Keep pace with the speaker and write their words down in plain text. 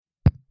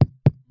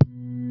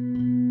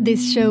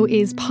This show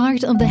is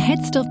part of the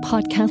Head Stuff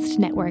Podcast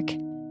Network.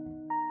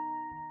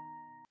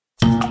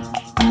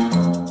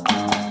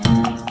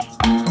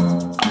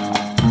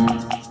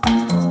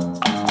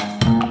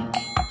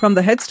 From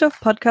the Head Stuff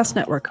Podcast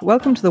Network,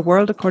 welcome to The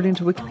World According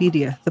to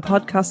Wikipedia, the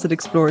podcast that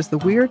explores the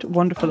weird,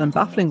 wonderful and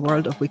baffling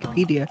world of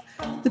Wikipedia,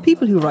 the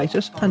people who write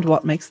it and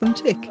what makes them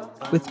tick.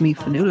 With me,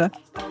 Fanula.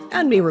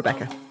 And me,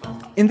 Rebecca.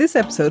 In this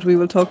episode, we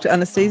will talk to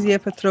Anastasia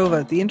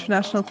Petrova, the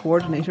International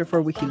Coordinator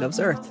for Wiki Loves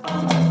Earth.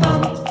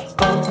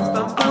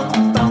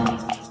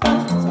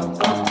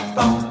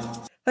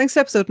 Thanks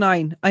to episode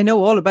 9, I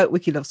know all about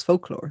Wiki Loves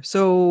Folklore.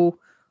 So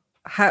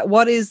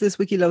what is this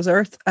Wiki Loves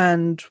Earth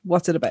and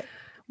what's it about?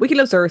 Wiki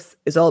Loves Earth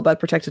is all about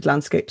protected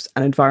landscapes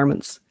and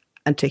environments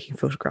and taking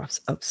photographs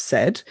of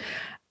said.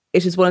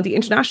 It is one of the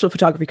international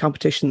photography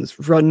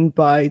competitions run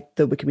by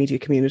the Wikimedia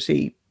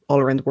community all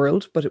around the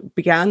world, but it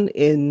began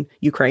in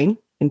Ukraine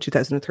in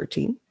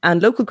 2013.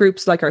 And local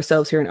groups like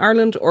ourselves here in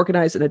Ireland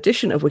organise an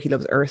edition of Wiki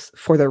Loves Earth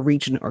for their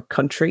region or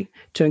country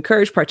to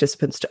encourage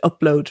participants to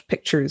upload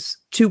pictures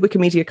to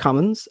Wikimedia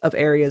Commons of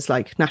areas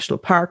like national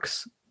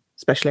parks,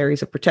 special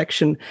areas of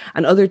protection,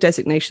 and other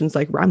designations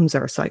like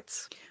Ramsar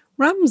sites.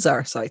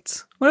 Ramsar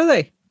sites? What are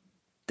they?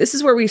 This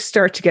is where we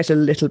start to get a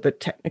little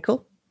bit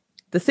technical.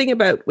 The thing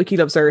about Wiki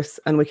Loves Earth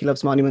and Wiki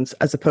Loves Monuments,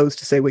 as opposed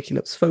to, say, Wiki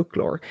Loves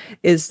Folklore,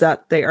 is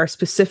that they are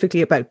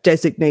specifically about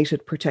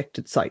designated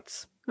protected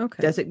sites.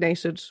 Okay.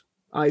 Designated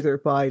either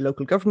by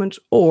local government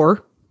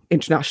or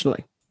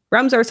internationally.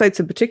 Ramsar sites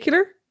in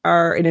particular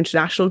are an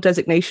international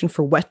designation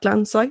for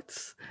wetland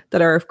sites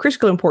that are of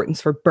critical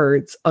importance for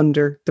birds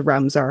under the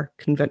Ramsar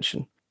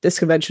Convention. This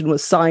convention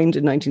was signed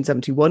in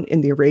 1971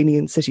 in the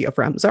Iranian city of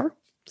Ramsar,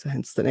 so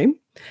hence the name,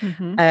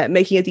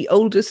 making it the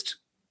oldest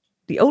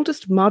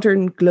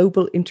modern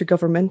global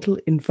intergovernmental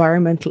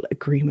environmental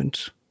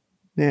agreement.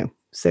 Now,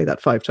 say that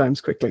 5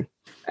 times quickly.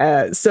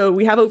 So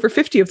we have over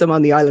 50 of them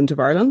on the island of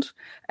Ireland,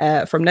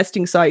 from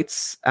nesting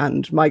sites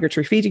and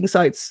migratory feeding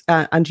sites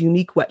and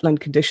unique wetland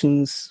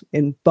conditions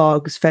in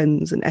bogs,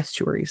 fens and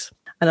estuaries.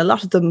 And a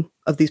lot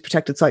of these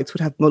protected sites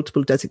would have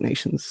multiple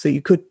designations. So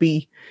you could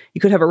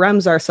have a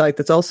Ramsar site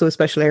that's also a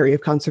special area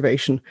of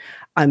conservation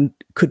and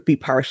could be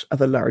part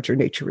of a larger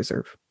nature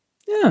reserve.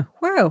 Yeah,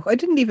 wow. I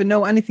didn't even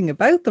know anything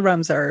about the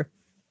Ramsar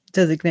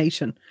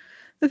designation.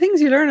 The things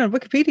you learn on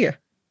Wikipedia.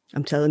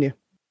 I'm telling you.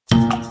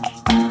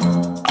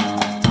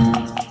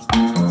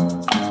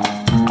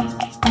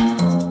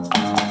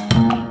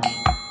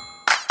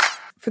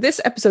 For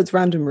this episode's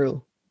random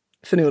rule,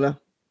 Fanula,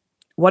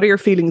 what are your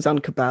feelings on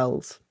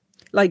cabals?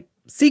 Like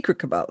secret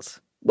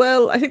cabals?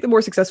 Well, I think the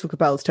more successful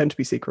cabals tend to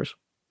be secret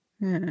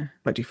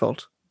by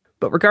default.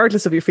 But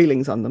regardless of your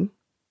feelings on them,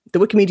 the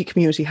Wikimedia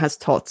community has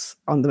thoughts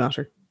on the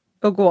matter.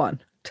 Oh, go on.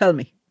 Tell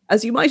me.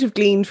 As you might have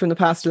gleaned from the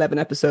past 11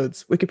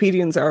 episodes,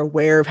 Wikipedians are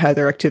aware of how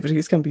their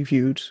activities can be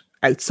viewed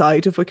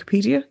outside of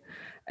Wikipedia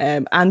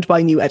and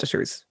by new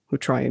editors who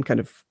try and kind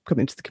of come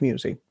into the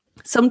community.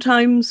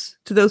 Sometimes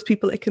to those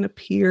people, it can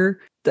appear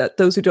that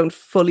those who don't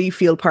fully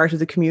feel part of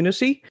the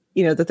community,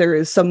 that there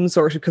is some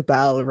sort of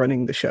cabal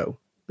running the show,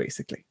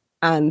 basically.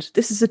 And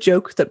this is a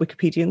joke that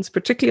Wikipedians,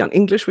 particularly on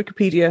English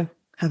Wikipedia,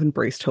 have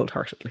embraced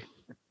wholeheartedly.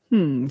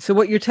 So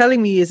what you're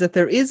telling me is that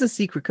there is a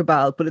secret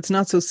cabal, but it's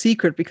not so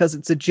secret because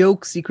it's a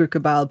joke secret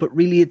cabal, but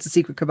really it's a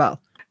secret cabal.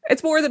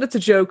 It's more that it's a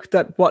joke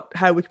that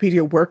how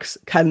Wikipedia works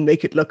can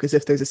make it look as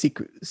if there's a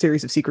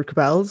series of secret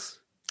cabals,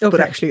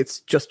 but actually it's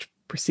just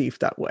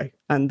perceived that way.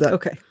 And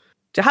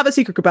to have a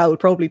secret cabal would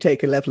probably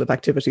take a level of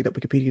activity that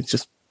Wikipedians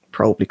just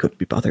probably couldn't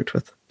be bothered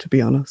with, to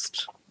be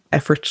honest.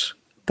 Effort,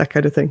 that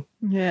kind of thing.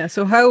 Yeah.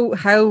 So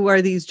how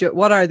are these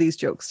what are these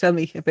jokes? Tell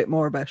me a bit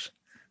more about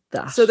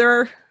that. So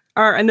there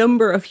are a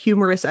number of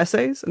humorous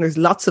essays, and there's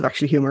lots of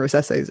actually humorous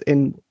essays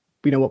in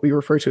what we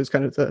refer to as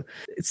kind of the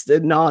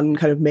non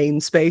kind of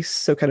main space,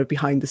 so kind of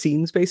behind the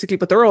scenes basically,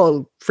 but they're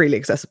all freely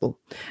accessible.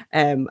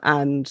 So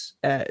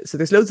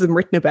there's loads of them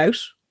written about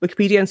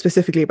Wikipedia and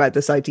specifically about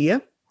this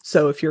idea.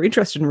 So if you're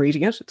interested in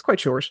reading it, it's quite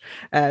short.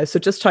 So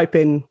just type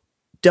in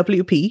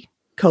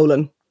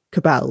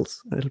WP:cabals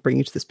and it'll bring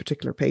you to this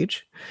particular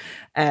page.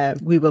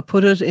 We will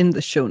put it in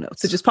the show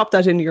notes. So just pop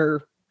that in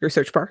your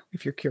search bar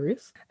if you're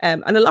curious.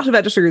 And a lot of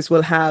editors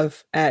will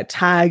have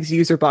tags,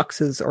 user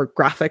boxes or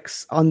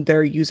graphics on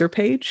their user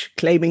page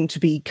claiming to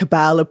be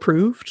cabal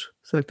approved.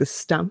 So like this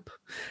stamp.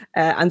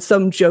 And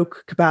some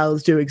joke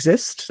cabals do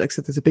exist. Like I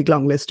said, there's a big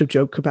long list of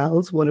joke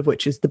cabals, one of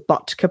which is the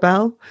bot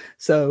cabal.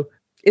 So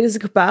it is a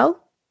cabal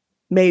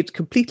made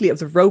completely of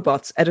the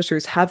robots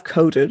editors have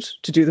coded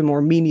to do the more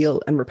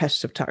menial and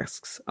repetitive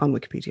tasks on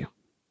Wikipedia.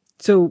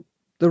 So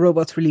the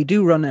robots really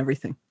do run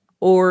everything?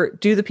 Or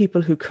do the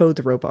people who code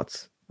the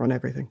robots run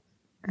everything?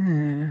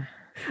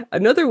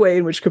 Another way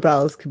in which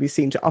cabals can be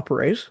seen to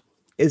operate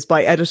is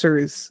by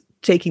editors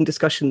taking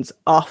discussions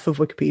off of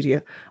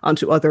Wikipedia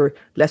onto other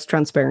less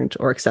transparent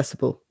or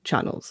accessible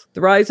channels.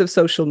 The rise of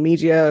social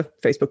media,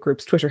 Facebook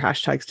groups, Twitter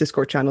hashtags,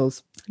 Discord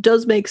channels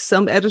does make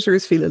some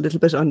editors feel a little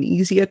bit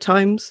uneasy at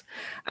times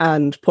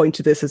and point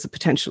to this as a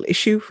potential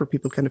issue for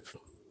people kind of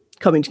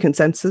coming to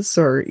consensus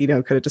or,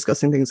 kind of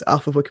discussing things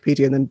off of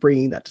Wikipedia and then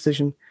bringing that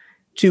decision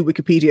to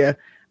Wikipedia.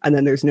 And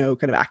then there's no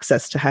kind of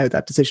access to how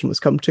that decision was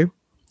come to.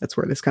 That's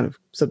where this kind of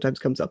sometimes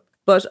comes up.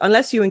 But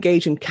unless you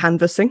engage in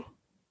canvassing,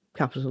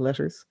 capital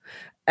letters,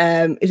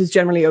 it is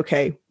generally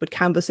okay. But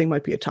canvassing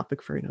might be a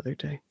topic for another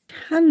day.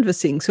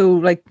 Canvassing. So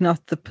like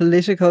not the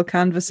political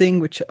canvassing,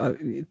 which,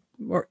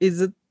 or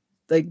is it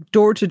like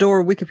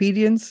door-to-door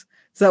Wikipedians?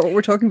 Is that what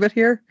we're talking about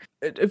here?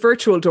 A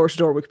virtual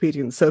door-to-door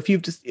Wikipedians. So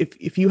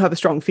if you have a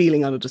strong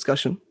feeling on a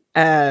discussion,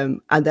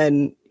 and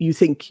then you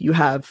think you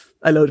have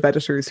a load of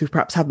editors who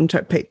perhaps haven't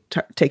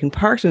taken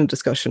part in a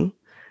discussion,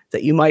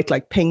 that you might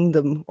like ping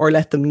them or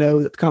let them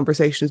know that the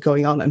conversation is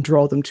going on and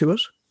draw them to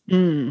it.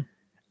 Mm.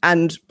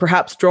 And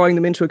perhaps drawing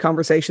them into a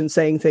conversation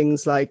saying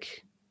things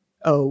like,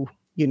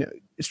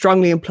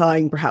 strongly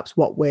implying perhaps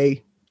what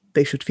way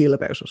they should feel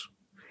about it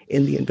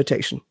in the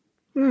invitation.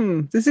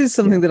 This is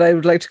something that I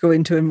would like to go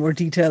into in more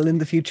detail in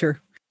the future.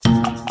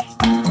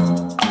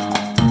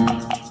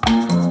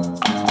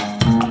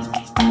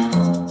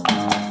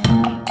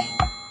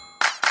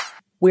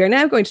 We are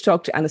now going to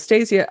talk to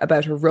Anastasia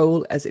about her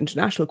role as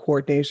International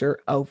Coordinator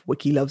of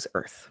Wiki Loves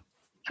Earth.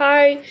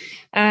 Hi,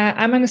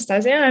 I'm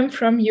Anastasia. I'm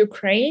from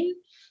Ukraine,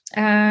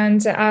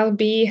 and I'll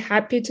be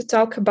happy to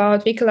talk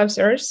about Wiki Loves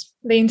Earth,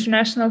 the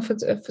international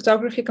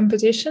photography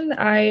competition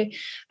I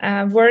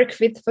work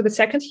with for the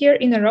second year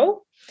in a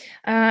row.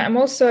 I'm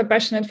also a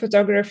passionate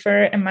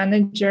photographer, a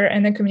manager,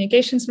 and a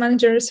communications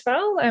manager as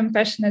well. I'm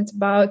passionate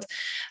about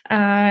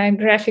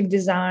graphic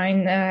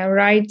design,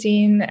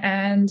 writing,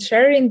 and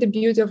sharing the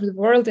beauty of the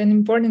world and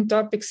important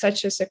topics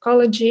such as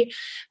ecology,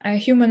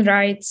 human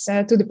rights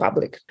to the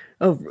public.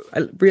 Oh,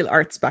 a real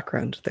arts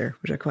background there,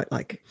 which I quite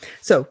like.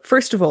 So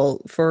first of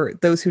all, for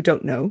those who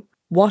don't know,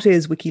 what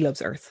is Wiki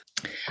Loves Earth?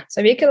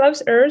 So Wiki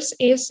Loves Earth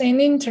is an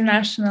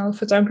international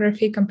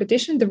photography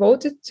competition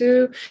devoted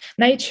to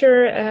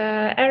nature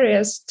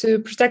areas, to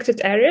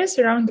protected areas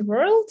around the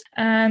world.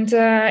 And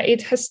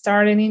it has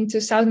started in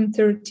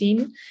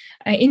 2013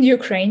 in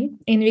Ukraine.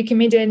 In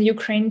Wikimedia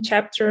Ukraine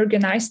chapter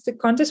organized the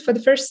contest for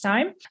the first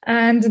time.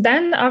 And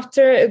then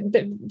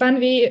when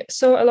we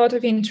saw a lot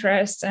of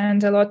interest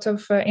and a lot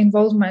of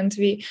involvement,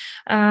 we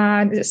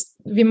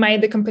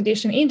made the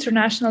competition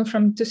international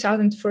from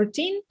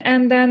 2014.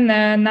 And then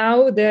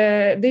now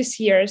this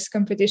year's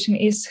competition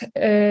is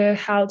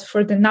held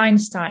for the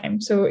 9th time.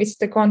 So it's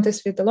the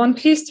contest with a long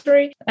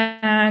history,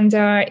 and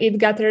it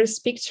gathers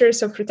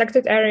pictures of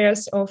protected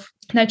areas, of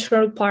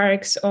natural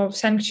parks, of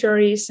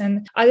sanctuaries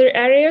and other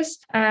areas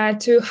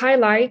to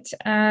highlight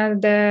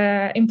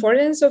the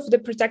importance of the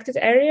protected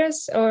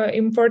areas, or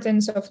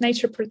importance of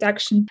nature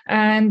protection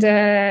and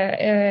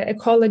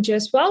ecology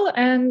as well.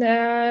 And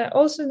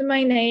also the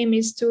main aim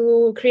is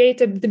to create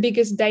the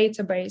biggest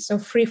database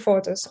of free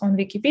photos on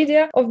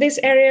Wikipedia of these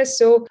areas.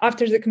 So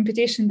after the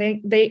competition,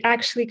 they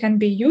actually can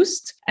be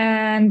used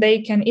and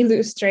they can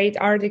illustrate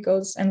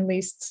articles and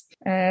lists.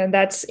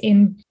 That's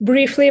in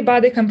briefly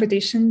about the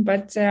competition,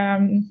 but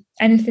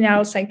anything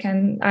else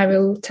I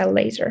will tell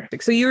later.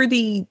 So you're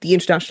the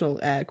international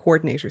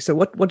coordinator. So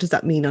what does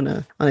that mean on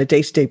a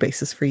day-to-day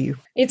basis for you?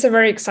 It's a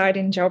very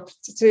exciting job.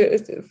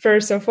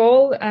 First of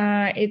all,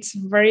 it's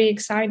very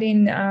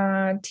exciting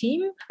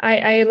team.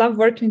 I love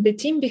working with the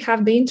team. We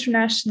have the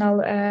international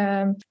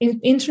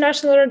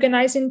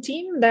organizing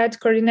team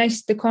that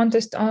coordinates the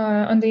contest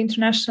on the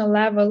international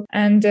level,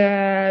 and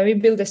we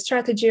build a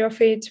strategy of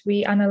it.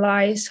 We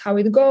analyze how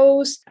it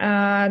goes.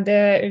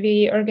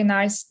 We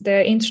organize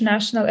the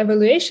international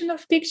evaluation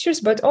of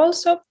pictures, but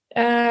also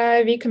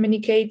we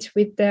communicate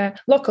with the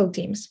local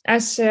teams.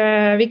 As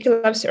Wiki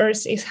Loves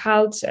Earth is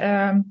held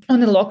on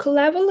a local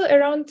level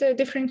around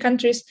different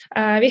countries,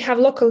 we have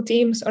local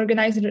teams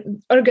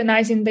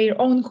organizing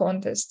their own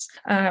contests.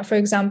 For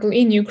example,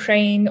 in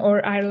Ukraine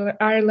or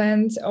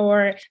Ireland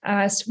or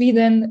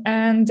Sweden.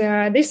 And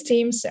these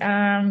teams,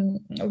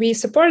 we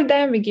support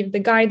them, we give the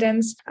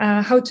guidance,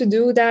 how to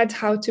do that,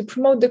 how to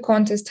promote the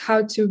contest,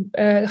 how to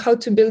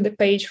build a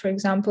page, for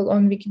example,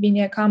 on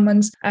Wikimedia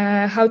Commons,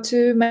 how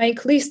to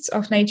make lists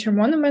of nature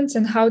monuments,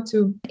 and how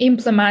to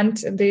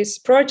implement this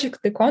project,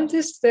 the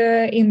contest,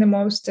 in the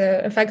most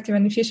effective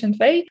and efficient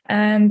way.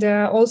 And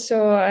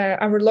also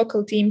our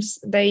local teams,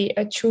 they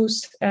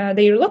choose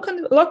their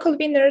local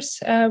winners,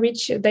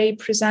 which they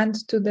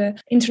present to the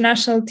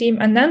international team.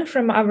 And then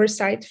from our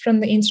side, from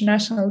the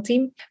international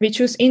team, we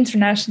choose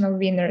international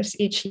winners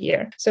each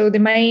year. So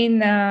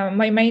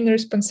my main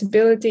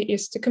responsibility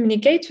is to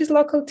communicate with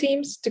local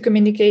teams, to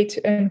communicate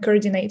and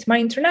coordinate my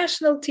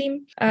international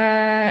team,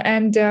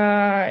 and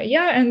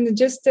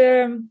just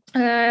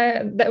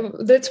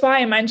that's why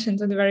I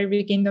mentioned at the very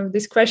beginning of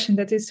this question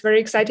that it's a very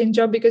exciting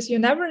job, because you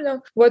never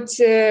know what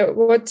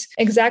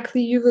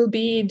exactly you will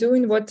be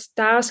doing, what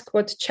task,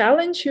 what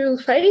challenge you will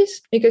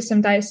face, because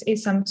sometimes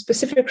it's some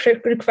specific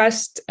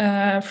request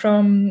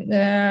from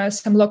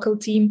some local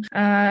team.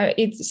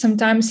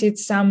 Sometimes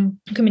it's some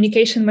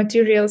communication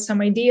material, some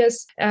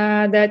ideas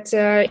that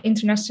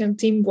international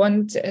team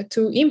want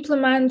to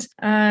implement.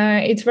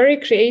 It's very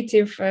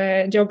creative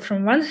job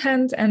from one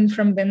hand, and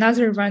from and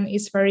another one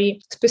is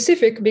very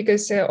specific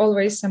because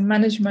always some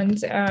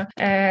management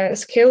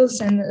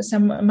skills and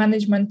some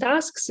management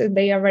tasks,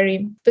 they are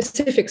very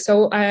specific.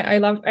 So I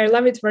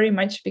love it very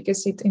much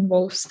because it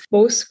involves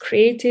both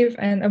creative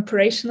and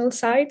operational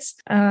sides.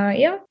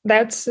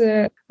 That's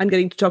and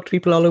getting to talk to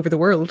people all over the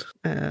world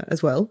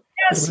as well.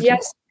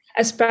 Yes.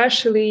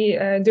 Especially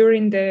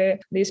during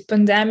this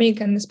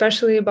pandemic, and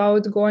especially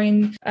about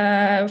going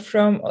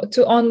from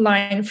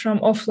online, from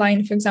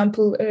offline, for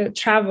example,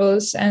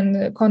 travels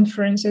and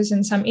conferences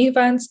and some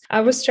events.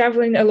 I was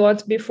traveling a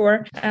lot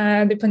before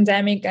the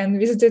pandemic and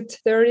visited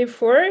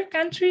 34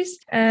 countries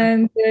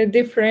and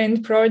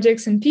different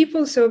projects and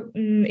people. So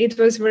it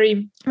was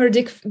very, very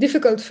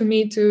difficult for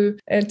me to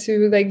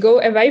like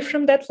go away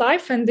from that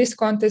life. And this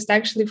contest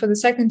actually for the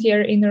second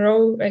year in a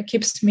row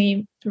keeps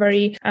me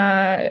very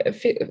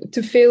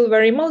to feel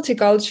very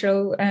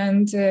multicultural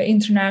and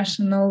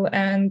international,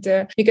 and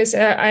because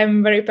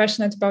I'm very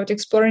passionate about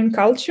exploring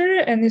culture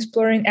and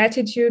exploring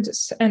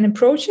attitudes and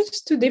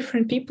approaches to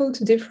different people,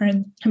 to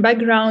different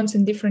backgrounds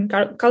and different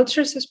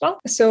cultures as well.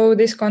 So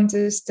this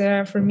contest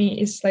for me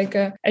is like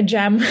a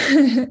gem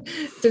to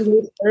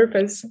this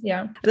purpose.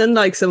 Yeah. And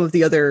unlike some of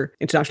the other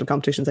international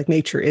competitions, like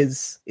Nature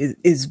is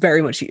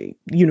very much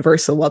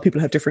universal. While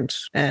people have different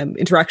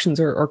interactions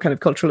or kind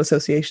of cultural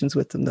associations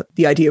with them,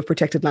 the idea of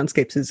protected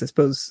landscapes is, I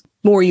suppose,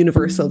 more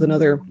universal than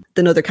other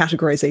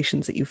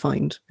categorizations that you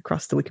find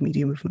across the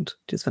Wikimedia movement,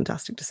 which is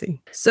fantastic to see.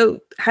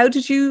 So how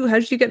did you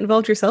get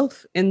involved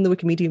yourself in the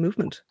Wikimedia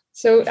movement?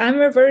 So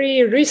I'm a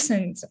very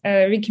recent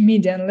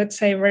Wikimedian, let's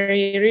say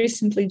very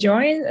recently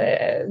joined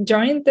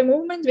the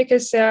movement,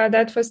 because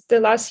that was the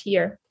last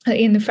year.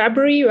 In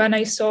February, when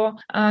I saw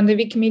on the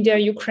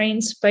Wikimedia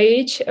Ukraine's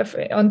page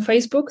on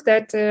Facebook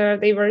that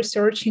they were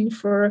searching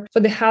for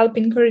the help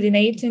in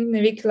coordinating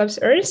the Wiki Loves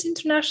Earth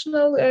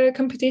international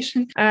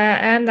competition,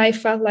 and I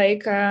felt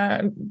like,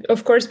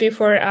 of course,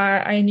 before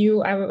I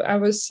knew I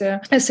was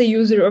as a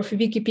user of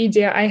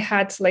Wikipedia, I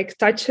had like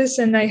touches,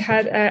 and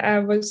I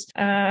was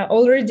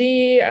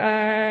already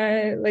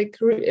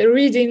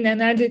reading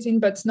and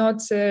editing, but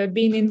not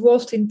being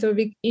involved in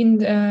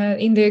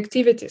the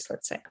activities.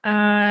 Let's say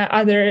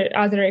other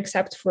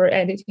except for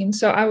editing.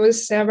 So I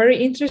was very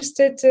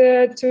interested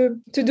to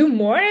do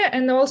more.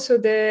 And also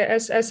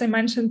as I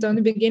mentioned on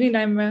the beginning,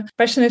 I'm a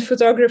passionate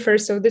photographer.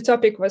 So the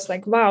topic was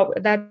like, wow,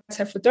 that's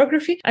a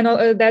photography. And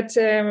that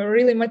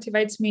really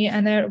motivates me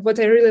and what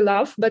I really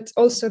love, but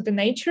also the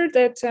nature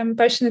that I'm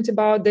passionate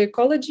about, the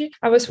ecology.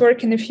 I was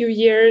working a few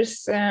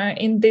years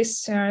in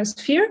this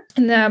sphere,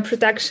 in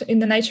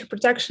the nature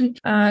protection.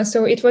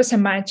 So it was a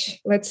match,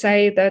 let's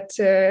say, that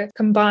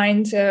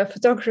combined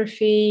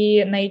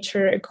photography,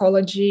 nature,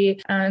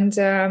 ecology, and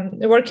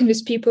working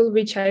with people,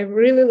 which I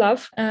really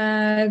love,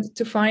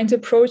 to find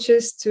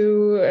approaches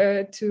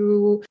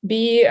to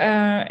be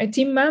a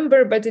team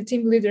member, but a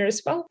team leader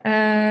as well,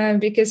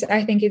 because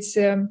I think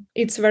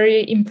it's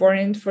very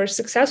important for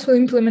successful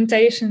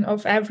implementation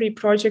of every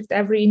project,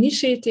 every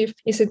initiative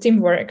is a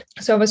teamwork.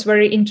 So I was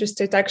very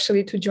interested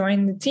actually to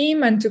join the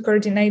team and to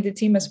coordinate the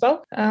team as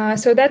well.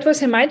 So that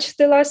was a match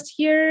the last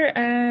year,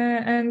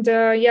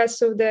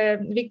 so the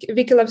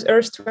Wiki Loves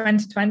Earth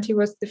 2020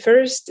 was the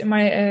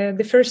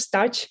first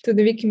touch to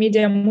the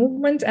Wikimedia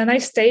movement, and I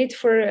stayed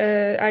for.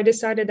 I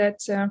decided that,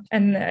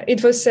 and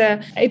it was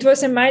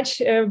a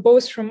match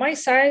both from my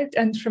side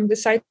and from the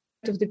side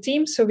of the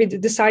team. So we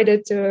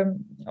decided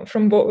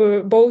from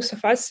both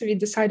of us, we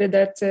decided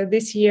that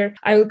this year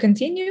I will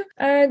continue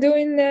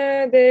doing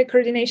the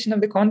coordination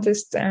of the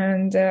contest,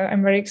 and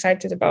I'm very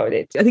excited about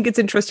it. I think it's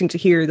interesting to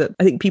hear that.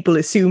 I think people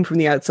assume from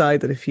the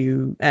outside that if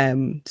you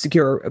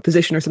secure a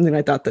position or something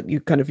like that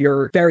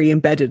you're very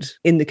embedded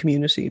in the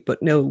community.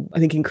 But no, I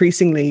think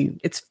increasingly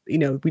it's,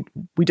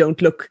 we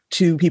don't look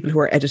to people who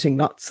are editing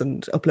lots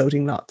and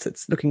uploading lots.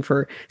 It's looking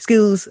for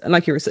skills, and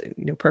like you were saying,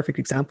 perfect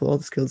example, all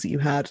the skills that you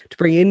had to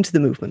bring into the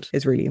movement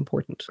is really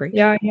important. Right?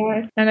 Yeah,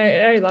 and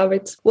I love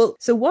it. Well,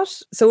 so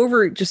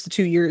over just the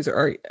 2 years,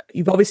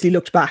 you've obviously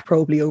looked back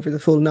probably over the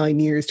full 9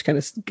 years to kind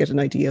of get an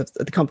idea of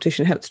the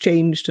competition, how it's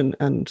changed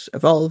and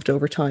evolved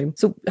over time.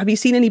 So have you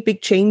seen any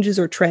big changes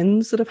or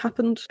trends that have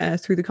happened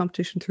through the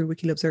competition, through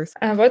Wiki Loves Earth?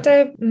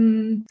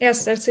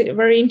 Yes, that's a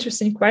very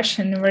interesting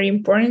question, very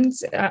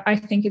important. I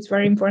think it's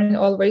very important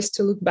always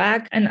to look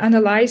back and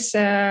analyze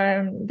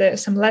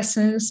some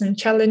lessons and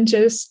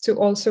challenges to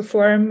also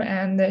form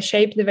and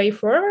shape the way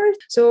forward.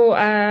 So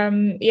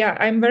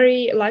I'm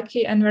very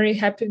lucky and very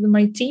happy with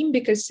my team,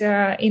 because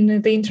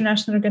in the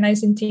international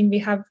organizing team we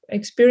have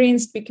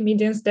experienced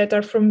Wikimedians that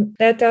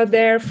are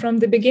there from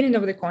the beginning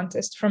of the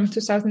contest, from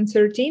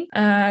 2013.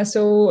 I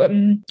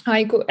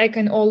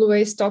can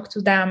always talk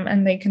to them,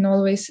 and they can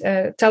always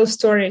tell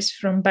stories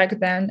from back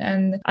then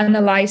and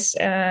analyze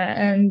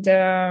and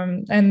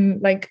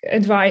like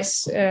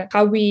advise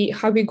how we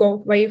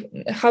go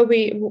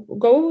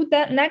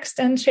that next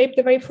and shape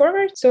the way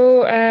forward.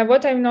 So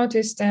what I've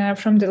noticed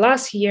from the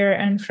last year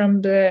and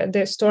from the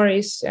the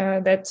stories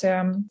that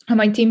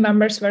my team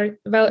members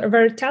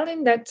were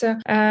telling, that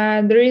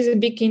there is a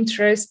big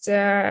interest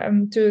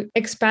to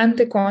expand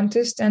the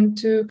contest and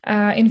to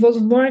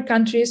involve more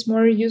countries,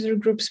 more user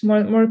groups,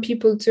 more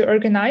people to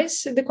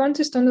organize the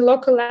contest on the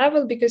local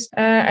level, because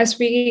as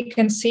we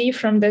can see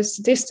from the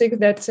statistic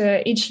that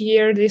each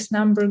year this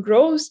number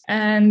grows,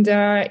 and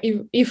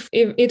if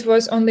it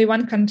was only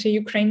one country,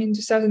 Ukraine, in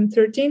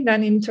 2013,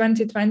 then in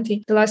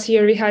 2020, the last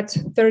year, we had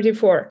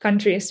 34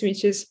 countries,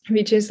 which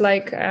is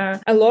like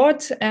a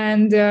lot,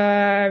 and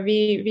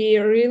we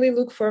really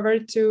look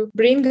forward to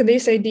bring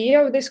this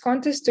idea of this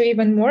contest to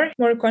even more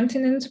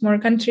continents, more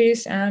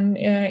countries, and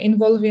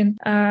involving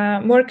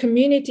more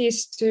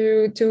communities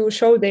to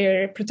show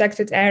their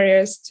protected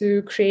areas,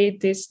 to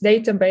create this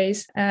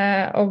database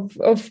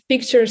of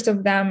pictures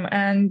of them.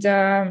 And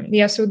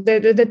so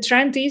the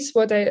trend is,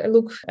 what I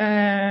look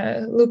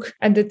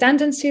at the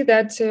tendency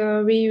that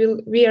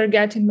we are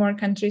getting more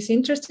countries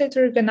interested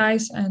to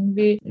organize, and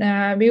we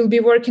will be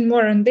working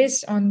more on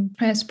this, on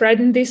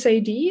spreading this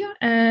idea,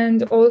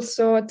 and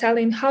also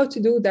telling how to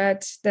do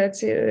that.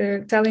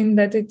 Telling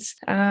that it's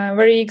a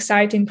very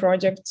exciting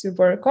project to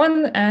work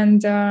on.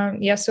 And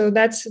so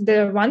that's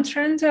the one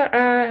trend,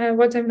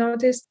 what I've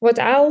noticed. What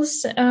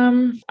else?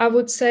 I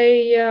would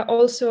say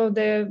also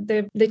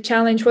the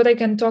challenge, what I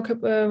can talk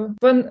about,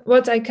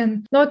 what I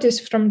can notice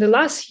from the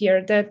last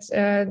year, that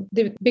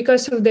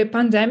because of the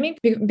pandemic,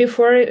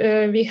 before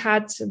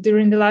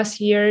during the last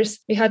years,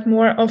 we had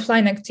more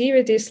offline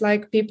activities,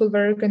 like people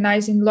were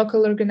organizing,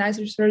 local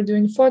organizers were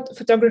doing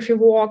photography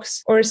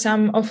walks, or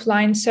some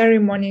offline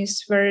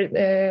ceremonies where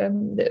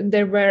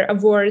there were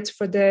awards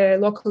for the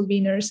local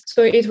winners.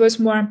 So it was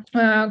more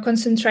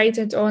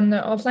concentrated on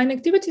offline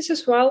activities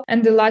as well.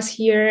 And the last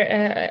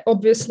year,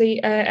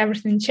 obviously,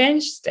 everything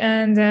changed,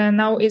 and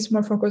now it's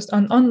more focused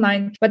on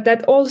online. But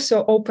that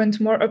also opened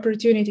more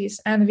opportunities.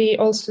 And we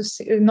also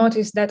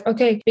noticed that,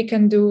 okay, we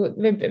can do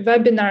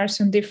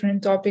webinars on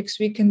different topics.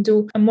 We can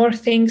do more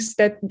things,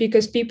 that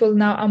because people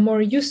now are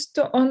more used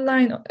to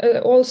online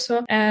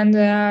also. And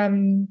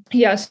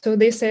so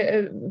this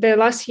the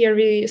last year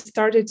we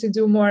started to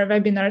do more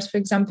webinars, for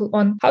example,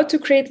 on how to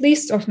create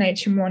lists of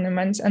nature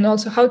monuments, and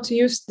also how to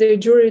use the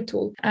jury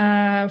tool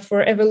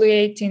for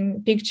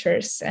evaluating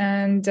pictures.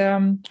 And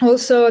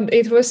also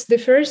it was the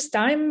first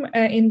time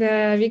in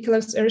the Wiki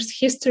Loves Earth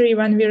history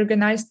when we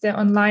organized the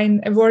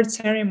online award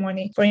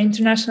ceremony for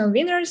international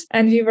winners.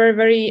 And we were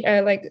very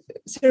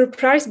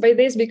surprised by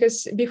this,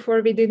 because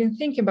before we didn't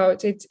think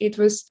about it. It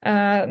was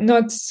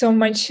not so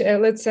much,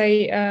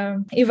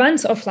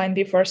 events offline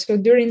before. So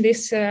during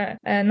this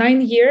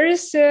 9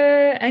 years,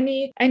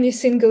 any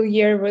single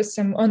year was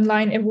some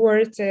online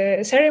award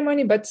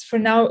ceremony. But for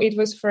now, it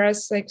was for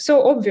us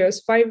so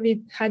obvious why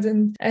we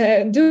hadn't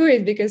do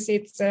it, because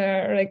it's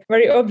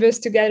very obvious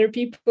to gather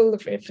people,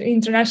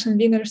 international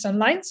winners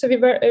online. So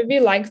we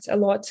liked a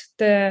lot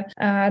the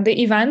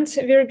event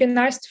we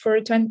organized for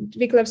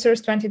Wiki Loves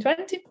Earth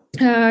 2020.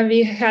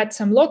 We had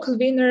some local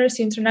winners,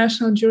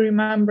 international jury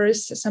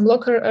members, some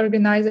local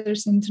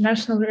organizers,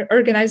 international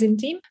organizing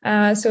team.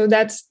 So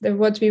that's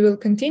what we will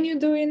continue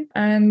doing.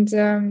 And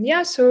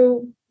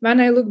so when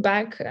I look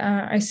back,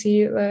 I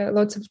see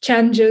lots of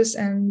changes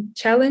and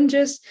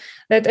challenges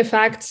that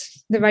affect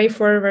the way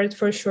forward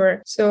for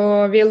sure.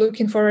 So we are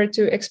looking forward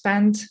to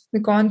expand the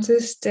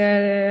contest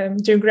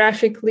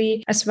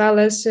geographically, as well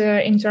as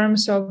in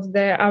terms of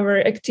our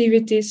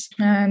activities.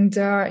 And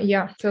so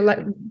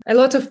a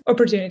lot of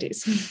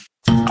opportunities.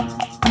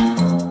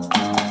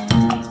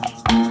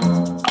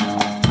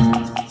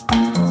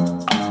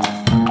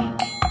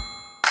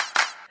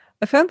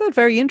 I found that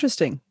very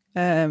interesting.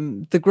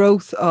 The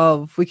growth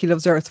of Wiki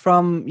Loves Earth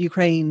from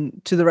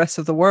Ukraine to the rest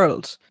of the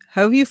world.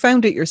 How have you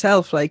found it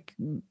yourself,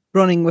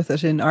 running with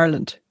it in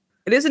Ireland?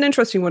 It is an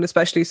interesting one,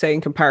 especially, say,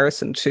 in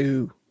comparison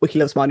to Wiki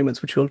Loves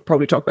Monuments, which we'll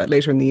probably talk about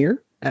later in the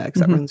year,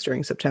 because that runs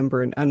during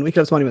September. And Wiki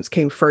Loves Monuments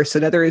came first. So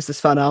now there is this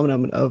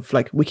phenomenon of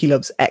Wiki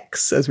Loves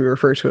X, as we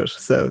refer to it.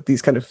 So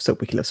these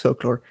Wiki Loves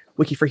Folklore,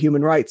 Wiki for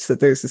Human Rights, that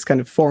there's this kind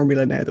of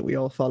formula now that we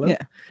all follow.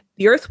 Yeah.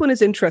 The Earth one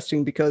is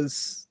interesting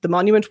because the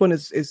monument one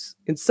is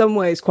in some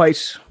ways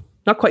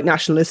not quite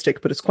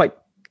nationalistic, but it's quite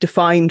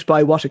defined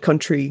by what a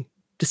country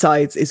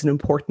decides is an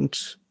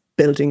important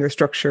building or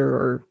structure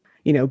or,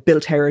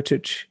 built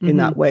heritage in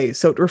that way.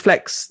 So it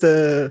reflects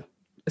the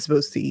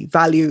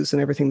values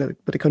and everything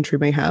that a country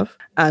may have.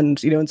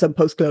 And, in some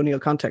post-colonial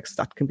contexts,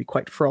 that can be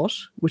quite fraught,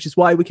 which is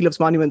why Wiki Loves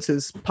Monuments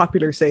is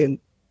popular, say,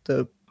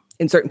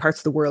 in certain parts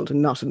of the world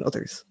and not in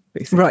others.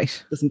 Basically.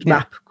 Right. Doesn't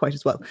map quite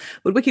as well.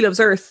 But Wiki Loves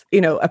Earth,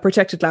 a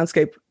protected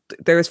landscape,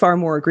 there is far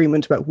more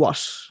agreement about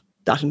what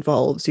that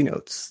involves.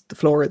 It's the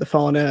flora, the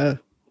fauna,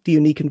 the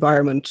unique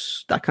environment,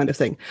 that kind of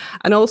thing.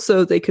 And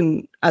also they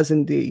can, as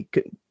in the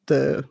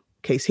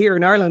case here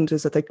in Ireland,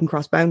 is that they can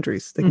cross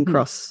boundaries. They can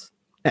cross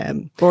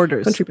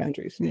borders, country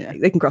boundaries. Yeah,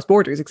 they can cross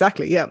borders.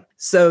 Exactly. Yeah.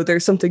 So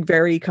there's something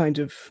very kind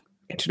of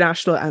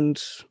international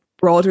and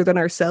broader than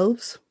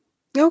ourselves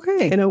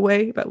Okay. in a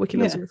way about Wiki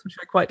Loves Yeah. Earth, which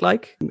I quite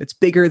like. It's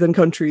bigger than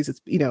countries.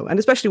 It's, and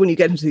especially when you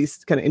get into these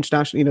kind of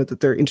international, that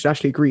they're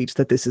internationally agreed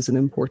that this is an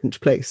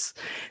important place.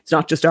 It's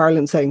not just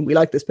Ireland saying, we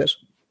like this bit.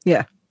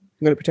 Yeah.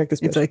 I'm going to protect this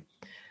bit. It's like,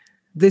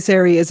 this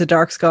area is a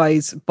dark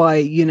skies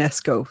by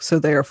UNESCO, so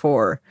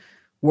therefore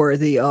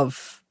worthy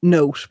of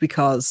note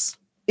because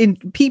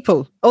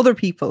other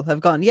people have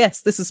gone,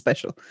 yes, this is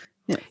special.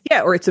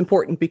 Yeah, or it's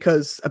important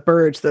because a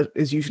bird that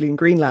is usually in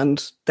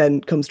Greenland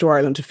then comes to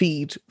Ireland to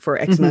feed for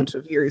X amount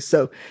of years.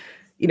 So,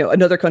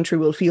 another country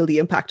will feel the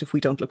impact if we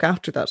don't look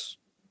after that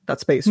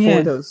space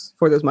for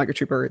those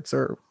migratory birds,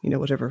 or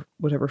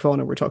whatever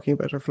fauna we're talking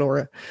about, or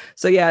flora.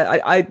 So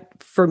yeah,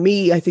 for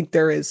me, I think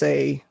there is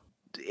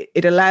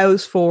it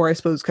allows for, I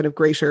suppose, kind of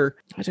greater,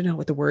 I don't know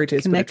what the word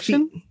is,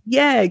 connection.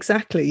 Yeah,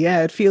 exactly.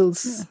 Yeah, it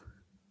feels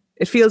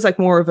like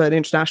more of an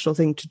international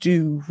thing to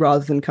do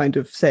rather than kind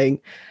of saying,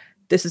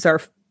 this is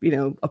our,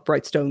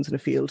 upright stones in a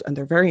field and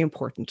they're very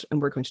important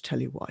and we're going to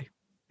tell you why.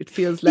 It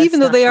feels less, even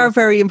though they are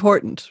very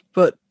important,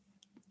 but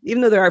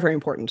even though they are very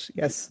important,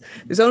 yes.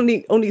 There's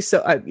only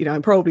so,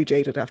 I'm probably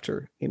jaded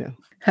after,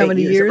 how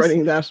many years of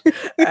running that.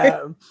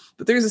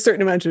 But there's a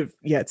certain amount of,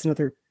 it's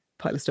another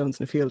pile of stones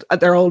in a field.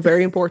 They're all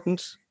very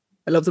important.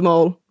 I love them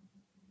all.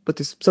 But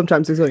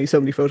sometimes there's only so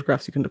many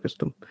photographs you can look at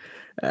them.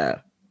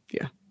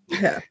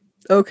 Yeah.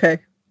 Okay.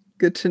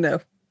 Good to know.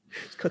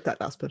 Just cut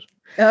that last bit.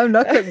 I'm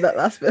not cutting that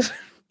last bit.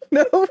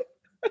 No.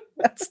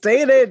 That's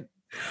staying in.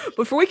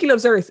 But for Wiki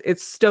Loves Earth,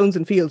 it's stones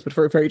and fields, but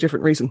for a very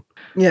different reason.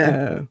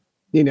 Yeah.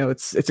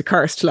 It's a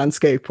karst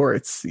landscape, or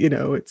it's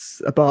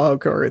a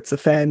bog, or it's a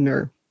fen,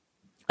 or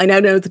I now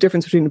know the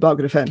difference between a bog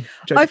and a fen.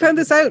 I found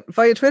this out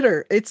via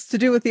Twitter. It's to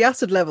do with the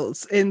acid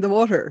levels in the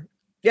water.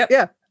 Yep.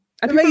 Yeah.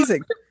 And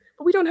amazing.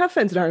 But we don't have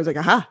fens in Ireland. It's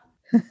like, aha.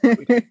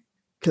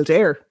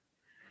 Kildare.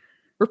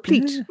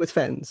 Replete with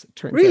fens, it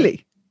turns Really?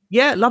 out.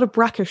 Yeah, a lot of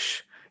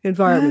brackish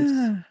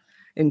environments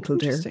in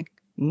Kildare.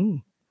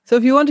 Interesting. So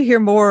if you want to hear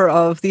more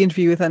of the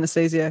interview with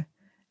Anastasia,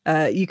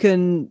 you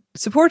can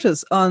support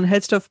us on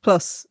Headstuff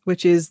Plus,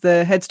 which is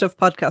the Headstuff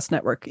Podcast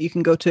Network. You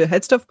can go to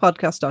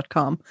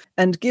headstuffpodcast.com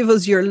and give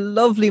us your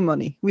lovely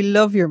money. We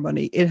love your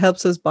money. It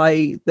helps us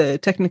buy the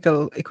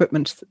technical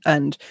equipment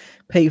and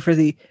pay for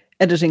the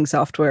editing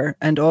software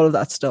and all of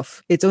that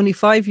stuff. It's only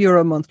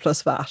 €5 a month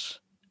plus VAT.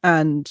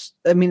 And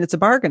I mean, it's a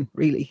bargain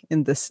really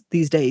in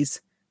these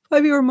days.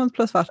 €5 a month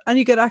plus VAT. And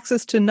you get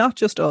access to not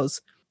just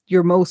us,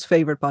 your most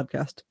favorite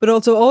podcast, but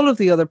also all of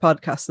the other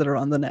podcasts that are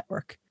on the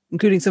network,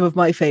 including some of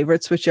my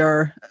favorites, which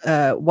are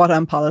What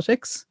Am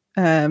Politics.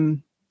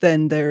 Then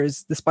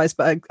there's the Spice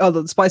Bag.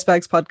 Although the Spice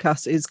Bags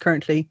podcast is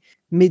currently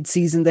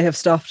mid-season, they have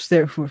stopped.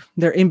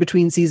 They're in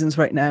between seasons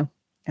right now.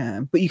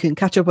 But you can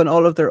catch up on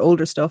all of their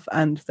older stuff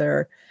and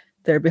their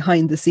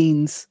behind the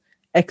scenes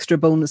extra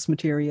bonus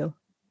material.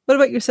 What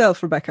about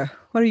yourself, Rebecca?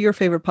 What are your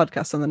favorite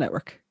podcasts on the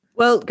network?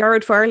 Well,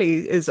 Garrett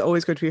Farley is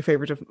always going to be a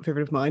favorite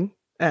of mine.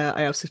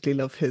 I absolutely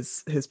love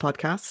his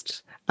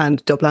podcast.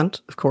 And Dubland,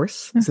 of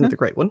course, is another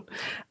great one,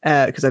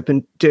 because I've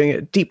been doing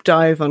a deep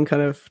dive on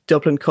kind of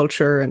Dublin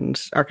culture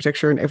and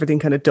architecture and everything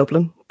kind of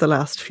Dublin the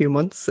last few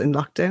months in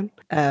lockdown.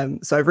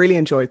 So I've really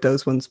enjoyed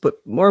those ones. But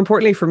more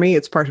importantly for me,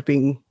 it's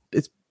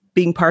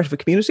being part of a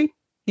community.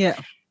 Yeah.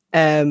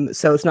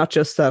 So it's not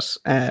just that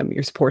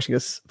you're supporting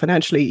us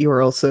financially, you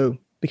are also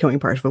becoming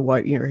part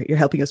of you're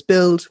helping us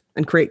build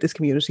and create this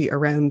community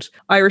around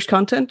Irish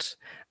content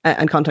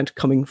and content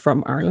coming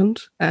from Ireland,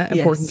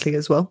 importantly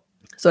as well.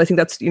 So I think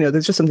that's,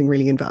 there's just something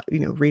really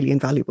really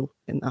invaluable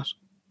in that.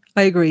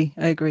 I agree.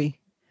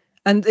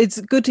 And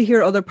it's good to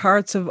hear other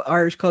parts of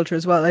Irish culture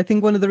as well. I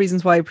think one of the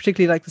reasons why I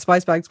particularly like the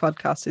Spice Bags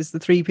podcast is the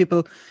three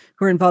people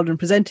who are involved in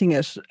presenting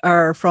it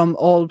are from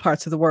all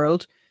parts of the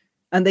world.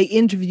 And they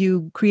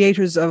interview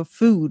creators of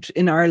food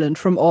in Ireland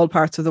from all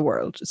parts of the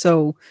world.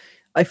 So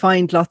I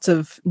find lots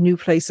of new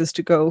places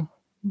to go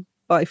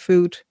buy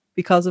food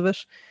because of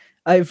it.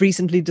 I've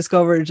recently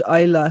discovered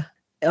Isla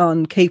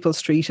on Capel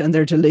Street and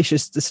their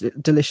delicious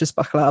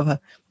baklava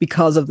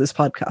because of this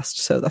podcast.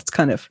 So that's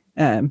kind of,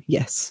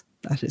 yes,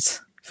 that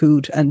is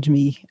food and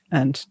me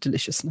and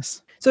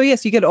deliciousness. So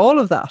yes, you get all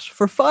of that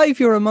for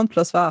 €5 a month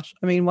plus VAT.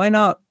 I mean, why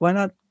not? Why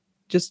not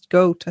just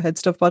go to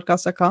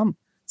headstuffpodcast.com,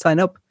 sign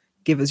up,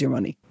 give us your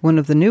money. One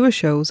of the newest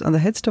shows on the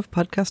Headstuff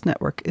Podcast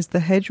Network is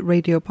the Hedge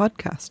Radio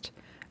Podcast,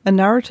 a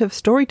narrative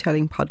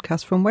storytelling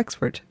podcast from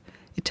Wexford.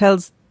 It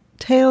tells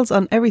tales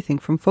on everything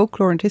from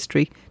folklore and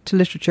history to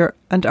literature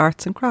and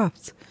arts and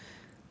crafts.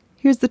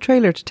 Here's the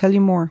trailer to tell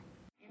you more.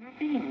 So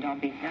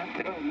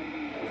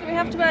we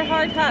have to wear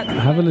hard hats.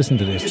 Have a listen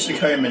to this. Just to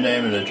carry my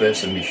name and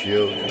address in my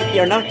shoes.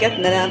 You're not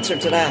getting an answer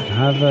to that.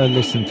 Have a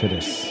listen to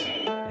this.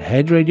 The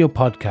Hedge Radio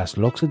Podcast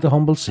looks at the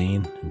humble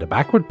scene in the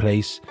backward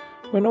place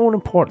where no one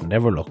important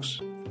ever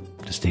looks,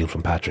 to steal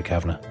from Patrick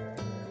Kavanagh.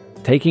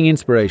 Taking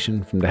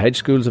inspiration from the hedge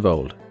schools of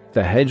old,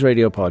 the Hedge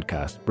Radio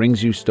Podcast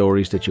brings you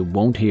stories that you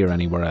won't hear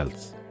anywhere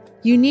else.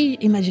 You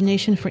need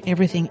imagination for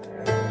everything.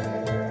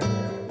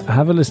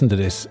 Have a listen to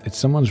this. It's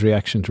someone's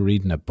reaction to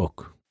reading a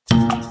book.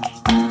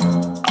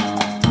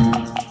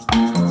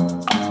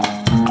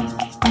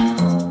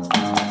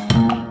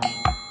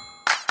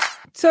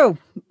 So,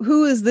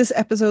 who is this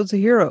episode's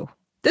hero?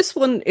 This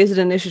one is an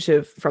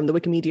initiative from the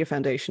Wikimedia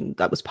Foundation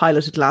that was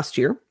piloted last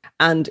year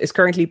and is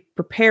currently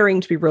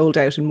preparing to be rolled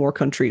out in more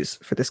countries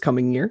for this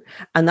coming year.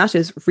 And that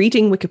is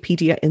reading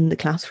Wikipedia in the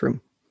classroom.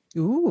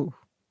 Ooh,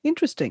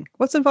 interesting.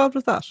 What's involved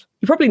with that?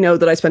 You probably know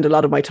that I spend a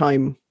lot of my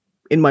time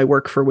in my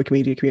work for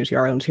Wikimedia Community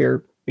Ireland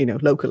here,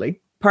 locally,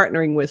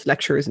 partnering with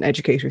lecturers and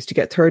educators to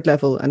get third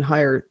level and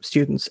higher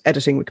students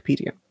editing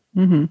Wikipedia.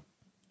 Mm-hmm.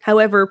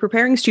 However,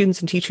 preparing students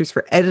and teachers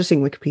for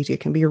editing Wikipedia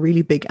can be a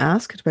really big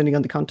ask, depending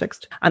on the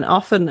context. And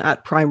often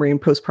at primary and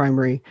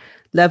post-primary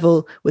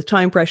level, with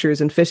time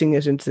pressures and fitting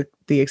it into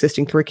the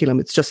existing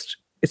curriculum, it's just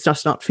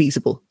not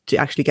feasible to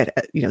actually get,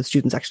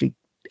 students actually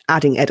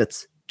adding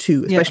edits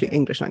to, especially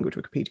English language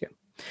Wikipedia.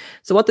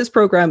 So what this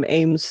program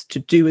aims to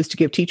do is to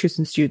give teachers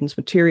and students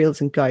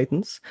materials and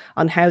guidance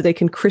on how they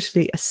can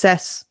critically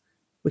assess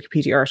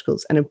Wikipedia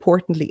articles, and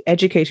importantly,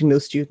 educating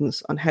those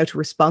students on how to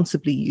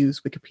responsibly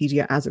use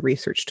Wikipedia as a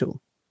research tool.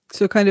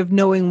 So kind of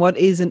knowing what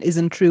is and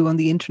isn't true on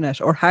the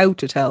internet, or how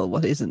to tell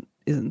what isn't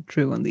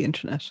true on the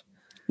internet.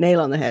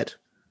 Nail on the head.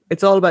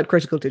 It's all about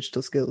critical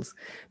digital skills,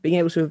 being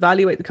able to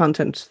evaluate the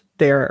content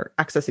they're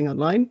accessing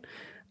online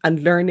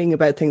and learning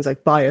about things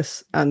like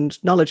bias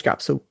and knowledge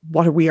gaps. So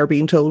what we are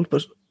being told,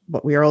 but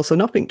what we are also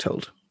not being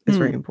told is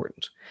very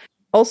important.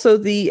 Also,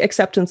 the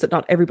acceptance that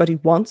not everybody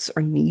wants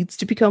or needs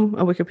to become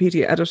a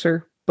Wikipedia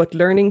editor, but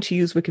learning to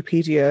use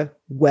Wikipedia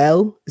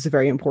well is a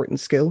very important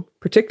skill,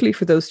 particularly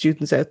for those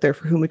students out there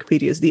for whom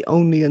Wikipedia is the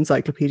only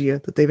encyclopedia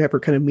that they've ever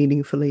kind of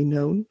meaningfully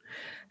known.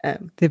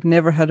 They've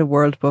never had a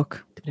world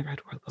book. They've never had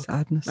a world book.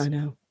 Sadness. I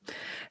know.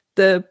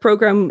 The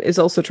program is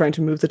also trying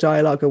to move the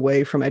dialogue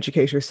away from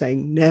educators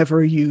saying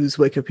never use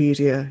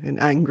Wikipedia in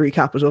angry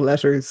capital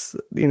letters,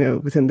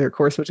 within their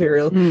course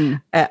material,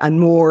 and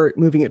more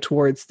moving it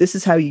towards this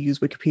is how you use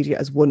Wikipedia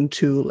as one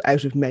tool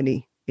out of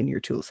many in your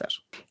tool set.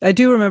 I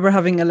do remember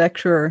having a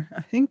lecturer,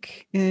 I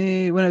think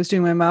when I was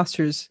doing my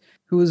master's,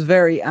 who was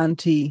very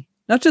anti,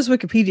 not just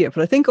Wikipedia,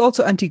 but I think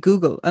also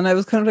anti-Google. And I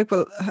was kind of like,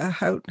 well,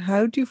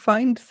 how do you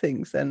find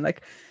things then?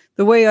 Like,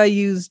 the way I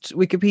used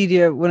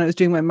Wikipedia when I was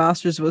doing my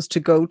master's was to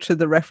go to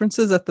the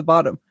references at the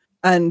bottom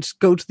and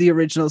go to the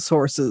original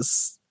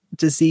sources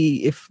to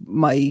see if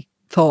my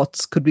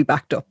thoughts could be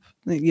backed up,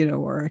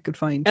 or I could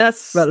find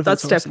relevant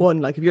that's step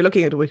one. Like if you're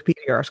looking at a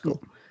Wikipedia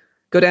article,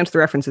 go down to the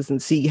references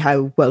and see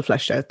how well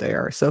fleshed out they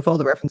are. So if all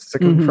the references are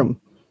coming from,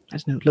 I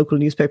don't know, local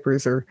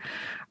newspapers or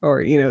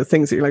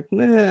things that you're like,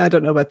 I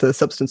don't know about the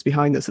substance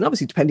behind this. And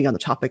obviously, depending on the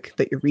topic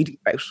that you're reading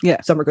about,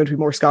 some are going to be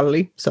more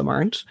scholarly, some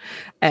aren't.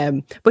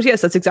 But yes,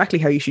 that's exactly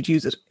how you should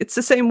use it. It's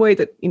the same way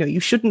that, you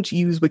shouldn't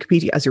use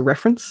Wikipedia as your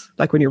reference.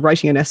 Like when you're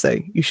writing an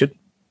essay, you should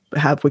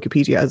have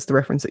Wikipedia as the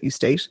reference that you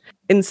state.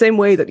 In the same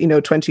way that,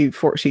 20,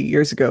 40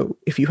 years ago,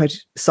 if you had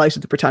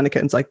cited the Britannica,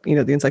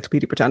 the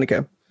Encyclopedia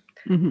Britannica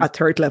at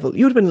third level,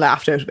 you would have been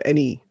laughed out of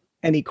any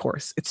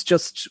course. It's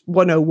just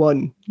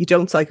 101. You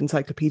don't cite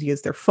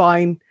encyclopedias. They're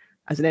fine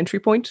as an entry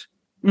point,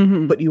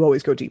 but you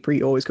always go deeper,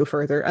 you always go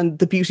further. And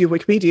the beauty of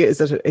Wikipedia is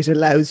that it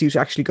allows you to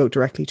actually go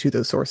directly to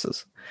those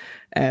sources,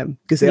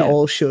 because they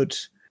all should,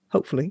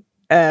 hopefully,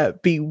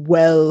 be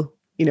well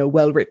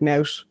written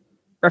out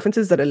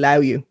references that allow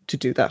you to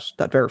do that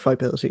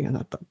verifiability and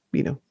that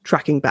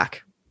tracking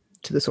back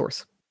to the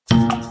source.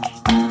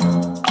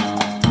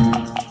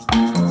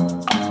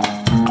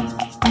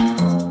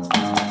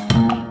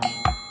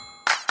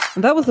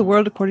 And that was The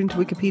World According to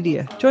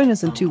Wikipedia. Join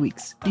us in 2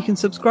 weeks. You can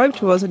subscribe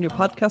to us on your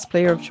podcast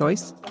player of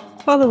choice.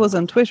 Follow us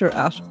on Twitter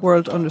at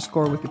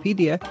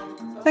world_Wikipedia.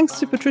 Thanks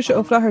to Patricia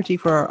O'Flaherty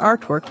for our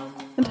artwork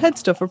and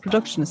Headstuff for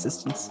production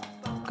assistance.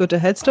 Go to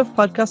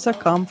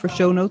headstuffpodcast.com for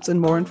show notes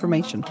and more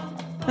information,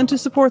 and to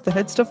support the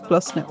Headstuff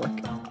Plus network.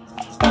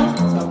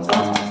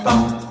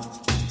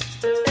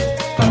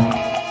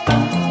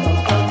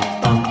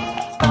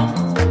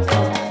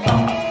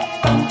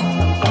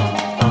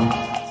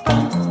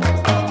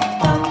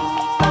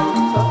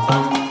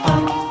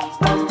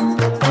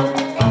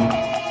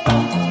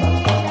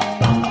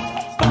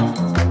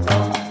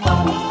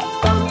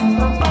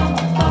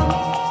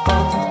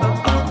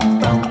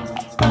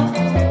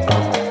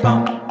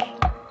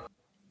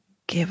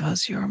 Give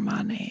us your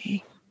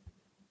money.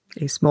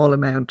 A small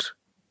amount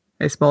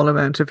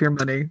of your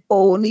money.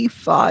 Only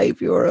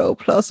 €5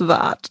 plus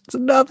VAT. It's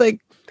nothing.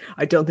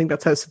 I don't think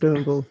that's how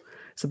subliminal.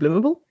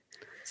 Subliminal.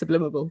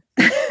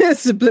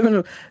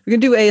 We can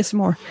do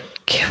ASMR.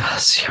 Give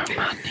us your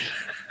money.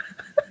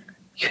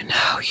 You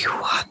know you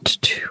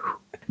want to.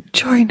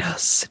 Join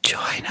us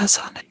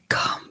on it.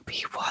 Come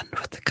be one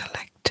with the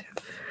collective.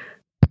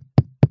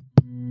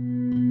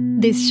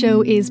 This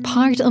show is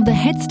part of the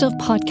Headstuff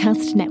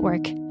Podcast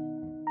Network.